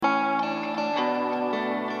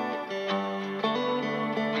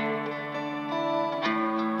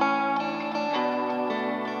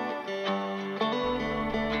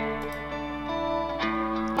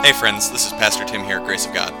Hey friends, this is Pastor Tim here at Grace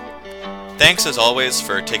of God. Thanks as always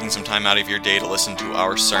for taking some time out of your day to listen to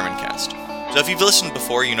our sermon cast. So if you've listened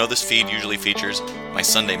before, you know this feed usually features my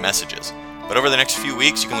Sunday messages. But over the next few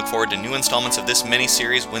weeks, you can look forward to new installments of this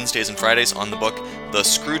mini-series Wednesdays and Fridays on the book The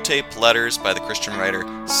Screwtape Letters by the Christian writer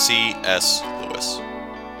C.S. Lewis.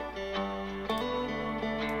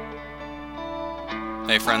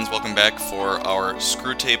 Hey friends, welcome back for our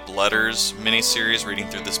Screwtape Letters mini-series reading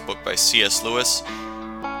through this book by C.S. Lewis.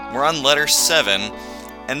 We're on letter 7,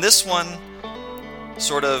 and this one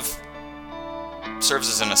sort of serves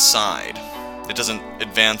as an aside. It doesn't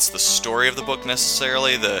advance the story of the book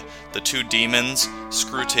necessarily. The two demons,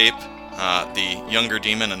 Screwtape, the younger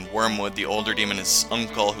demon, and Wormwood, the older demon, his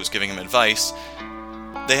uncle who's giving him advice,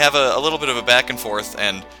 they have a little bit of a back and forth,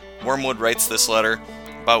 and Wormwood writes this letter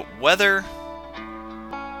about whether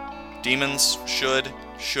demons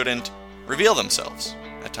shouldn't reveal themselves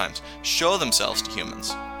at times, show themselves to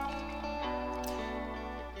humans.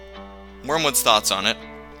 Wormwood's thoughts on it,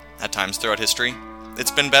 at times throughout history: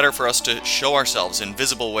 it's been better for us to show ourselves in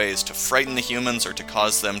visible ways to frighten the humans or to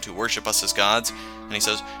cause them to worship us as gods. And he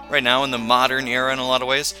says, right now in the modern era in a lot of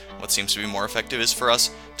ways, what seems to be more effective is for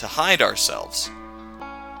us to hide ourselves.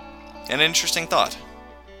 An interesting thought.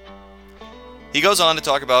 He goes on to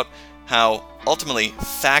talk about how ultimately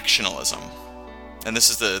factionalism, and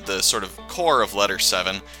this is the sort of core of letter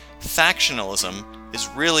 7, factionalism is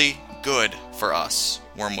really good for us,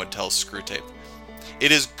 Wormwood tells Screwtape.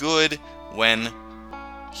 It is good when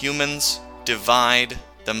humans divide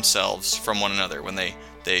themselves from one another, when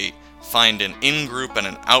they find an in-group and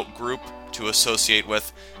an out-group to associate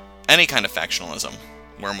with. Any kind of factionalism,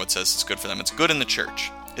 Wormwood says, is good for them. It's good in the church.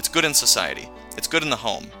 It's good in society. It's good in the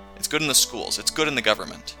home. It's good in the schools. It's good in the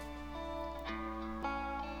government.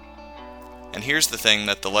 And here's the thing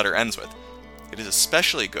that the letter ends with. It is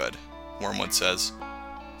especially good, Wormwood says,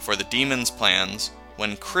 for the demon's plans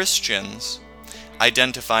when Christians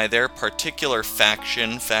identify their particular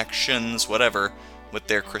factions, whatever, with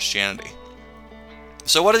their Christianity.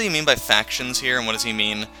 So what does he mean by factions here, and what does he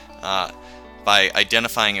mean by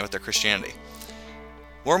identifying it with their Christianity?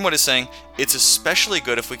 Wormwood is saying it's especially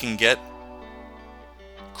good if we can get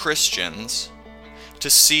Christians to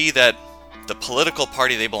see that the political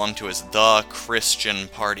party they belong to is the Christian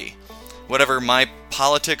party. Whatever my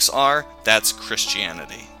politics are, that's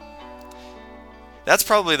Christianity. That's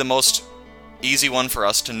probably the most easy one for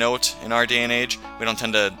us to note in our day and age. We don't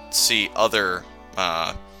tend to see other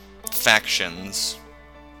factions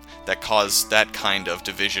that cause that kind of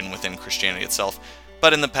division within Christianity itself.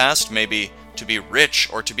 But in the past, maybe to be rich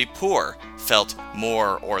or to be poor felt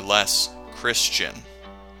more or less Christian.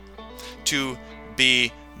 To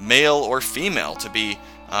be male or female, to be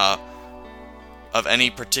of any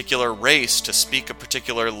particular race, to speak a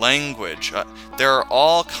particular language. There are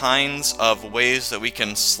all kinds of ways that we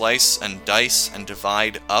can slice and dice and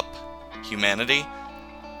divide up humanity.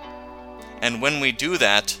 And when we do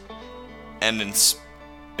that, and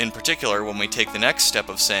in particular when we take the next step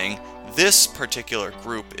of saying, this particular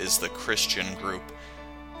group is the Christian group,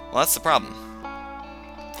 well, that's the problem.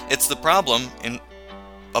 It's the problem,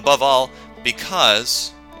 above all,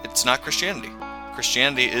 because it's not Christianity.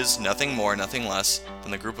 Christianity is nothing more, nothing less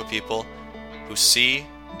than the group of people who see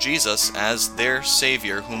Jesus as their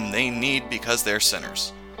Savior, whom they need because they're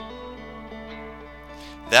sinners.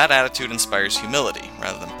 That attitude inspires humility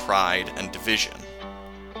rather than pride and division.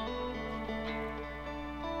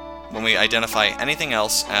 When we identify anything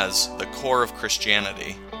else as the core of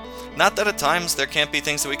Christianity, not that at times there can't be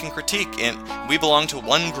things that we can critique. We belong to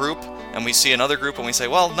one group, and we see another group and we say,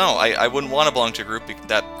 well, no, I wouldn't want to belong to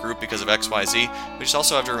that group because of X, Y, Z. We just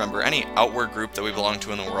also have to remember any outward group that we belong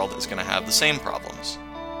to in the world is going to have the same problems.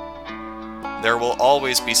 There will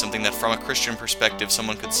always be something that from a Christian perspective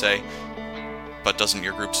someone could say, but doesn't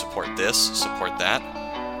your group support this, support that?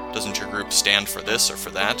 Doesn't your group stand for this or for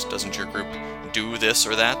that? Doesn't your group do this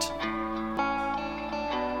or that?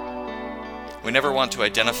 We never want to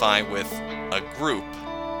identify with a group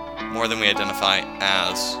more than we identify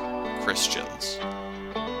as Christians.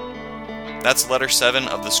 That's letter 7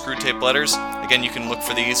 of the Screwtape letters. Again, you can look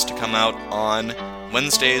for these to come out on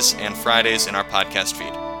Wednesdays and Fridays in our podcast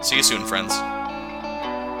feed. See you soon, friends.